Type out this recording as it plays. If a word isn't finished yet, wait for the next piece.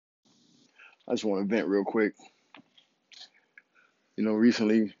I just want to vent real quick.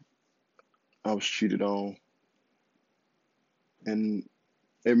 Recently I was cheated on, and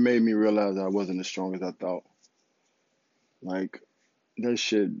it made me realize I wasn't as strong as I thought. Like, that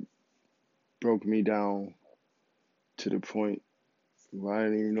shit broke me down to the point where I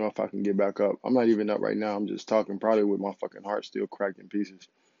didn't even know if I can get back up. I'm not even up right now. I'm just talking, probably with my fucking heart still cracked in pieces.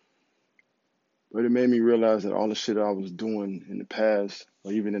 But it made me realize that all the shit I was doing in the past,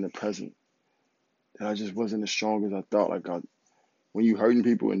 or even in the present, that I just wasn't as strong as I thought. When you hurting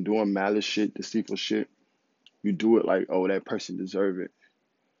people and doing malice shit, deceitful shit, you do it like, oh, that person deserve it.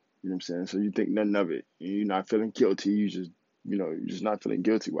 You know what I'm saying? So you think nothing of it. And you're not feeling guilty. You're just not feeling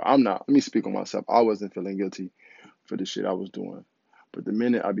guilty. Well, I'm not. Let me speak on myself. I wasn't feeling guilty for the shit I was doing. But the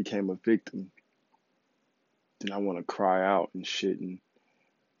minute I became a victim, then I want to cry out and shit and,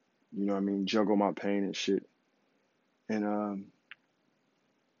 juggle my pain and shit. And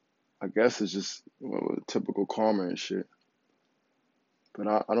I guess it's just typical karma and shit. But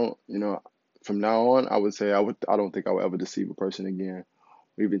I don't, from now on, I would say I don't think I would ever deceive a person again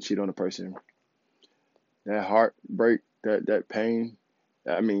or even cheat on a person. That heartbreak, that pain,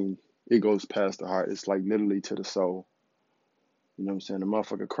 I mean, it goes past the heart. It's like literally to the soul. You know what I'm saying? The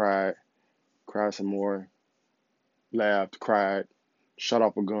motherfucker cried some more, laughed, cried, shut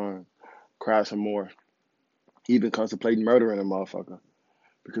off a gun, cried some more, even contemplating murdering a motherfucker.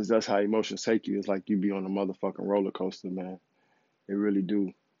 Because that's how emotions take you. It's like you be on a motherfucking roller coaster, man. They really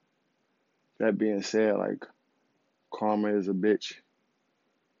do. That being said, like, karma is a bitch.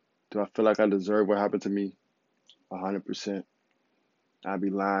 Do I feel like I deserve what happened to me? 100%. I'd be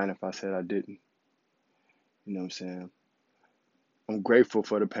lying if I said I didn't. You know what I'm saying? I'm grateful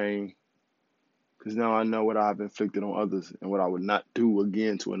for the pain because now I know what I've inflicted on others and what I would not do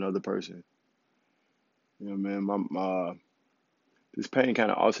again to another person. You know, man, this pain kind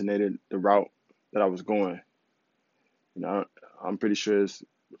of alternated the route that I was going. You know, I'm pretty sure it's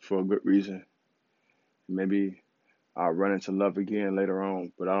for a good reason. Maybe I'll run into love again later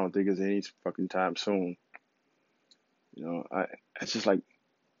on, but I don't think it's any fucking time soon. It's just like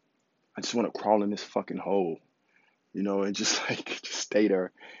I just want to crawl in this fucking hole, and just like just stay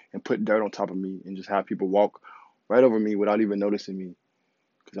there and put dirt on top of me and just have people walk right over me without even noticing me.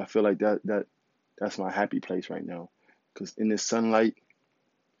 Because I feel like that's my happy place right now. Because in this sunlight,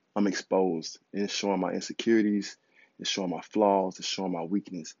 I'm exposed and it's showing my insecurities, it's showing my flaws, it's showing my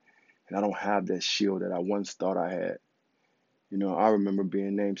weakness, and I don't have that shield that I once thought I had. I remember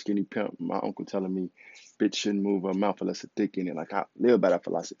being named Skinny Pimp. My uncle telling me, "Bitch shouldn't move her mouth unless it's thick in it." Like I live by that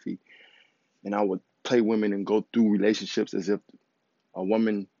philosophy, and I would play women and go through relationships as if a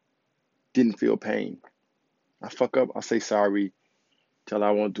woman didn't feel pain. I fuck up, I say sorry, tell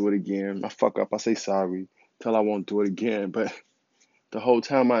I won't do it again. I fuck up, I say sorry, tell I won't do it again. But the whole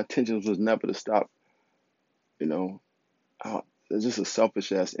time, my intentions was never to stop. You know, I, it's just a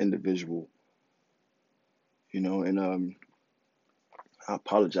selfish ass individual. And I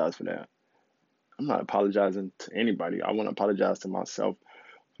apologize for that. I'm not apologizing to anybody. I want to apologize to myself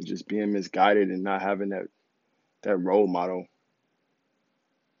for just being misguided and not having that role model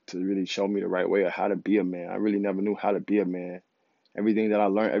to really show me the right way of how to be a man. I really never knew how to be a man. Everything that I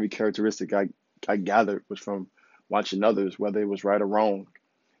learned, every characteristic I gathered was from watching others, whether it was right or wrong.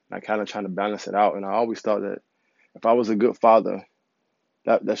 And I kind of trying to balance it out. And I always thought that if I was a good father,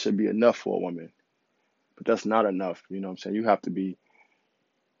 that should be enough for a woman. But that's not enough. You know what I'm saying? You have to be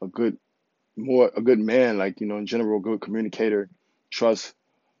a good, a good man, like, in general, good communicator, trust,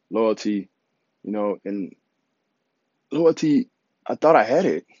 loyalty, and loyalty, I thought I had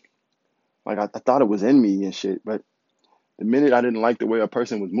it. Like, I thought it was in me and shit. But the minute I didn't like the way a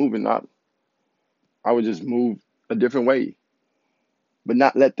person was moving, I would just move a different way, but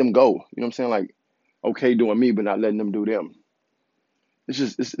not let them go. You know what I'm saying? Like, okay, doing me, but not letting them do them. It's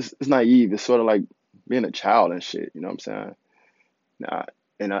just, it's naive. It's sort of like being a child and shit. You know what I'm saying? Nah,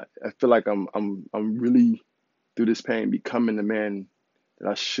 and I feel like I'm really through this pain becoming the man that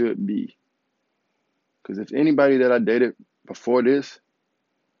I should be. Because if anybody that I dated before this,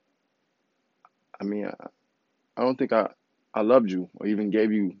 I mean, I don't think I loved you or even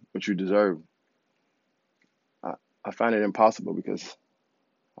gave you what you deserve. I, I find it impossible because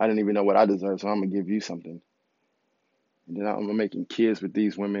I didn't even know what I deserve, so I'm gonna give you something. And then I'm making kids with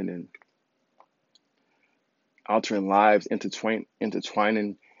these women and altering lives,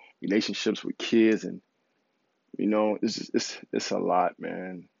 intertwining relationships with kids, and it's a lot,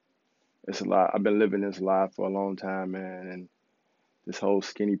 man. It's a lot. I've been living this life for a long time, man, and this whole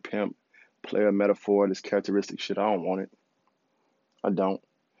skinny pimp player metaphor, this characteristic shit, I don't want it. I don't.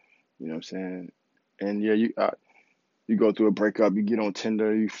 You know what I'm saying? And yeah, You go through a breakup, you get on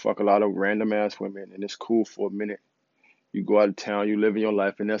Tinder, you fuck a lot of random ass women, and it's cool for a minute. You go out of town, you live in your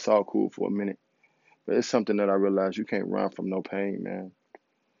life, and that's all cool for a minute. But it's something that I realized you can't run from no pain, man.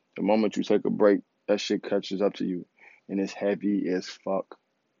 The moment you take a break, that shit catches up to you, and it's heavy as fuck.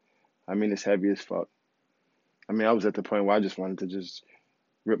 I mean, it's heavy as fuck. I mean, I was at the point where I just wanted to just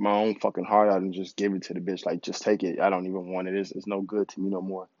rip my own fucking heart out and just give it to the bitch. Like, just take it. I don't even want it. It's no good to me no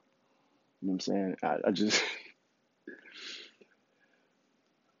more. You know what I'm saying? I just,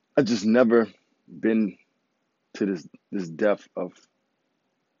 I just never been to this depth of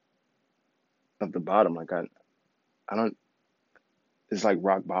the bottom. Like I don't. It's like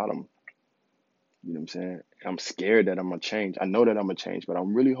rock bottom. You know what I'm saying? I'm scared that I'm gonna change. I know that I'm gonna change, but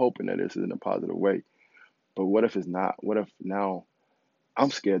I'm really hoping that this is in a positive way. But what if it's not? What if now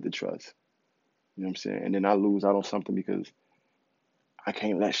I'm scared to trust? You know what I'm saying? And then I lose out on something because I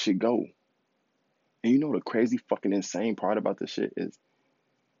can't let shit go. And you know the crazy fucking insane part about this shit is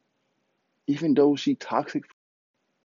even though she toxic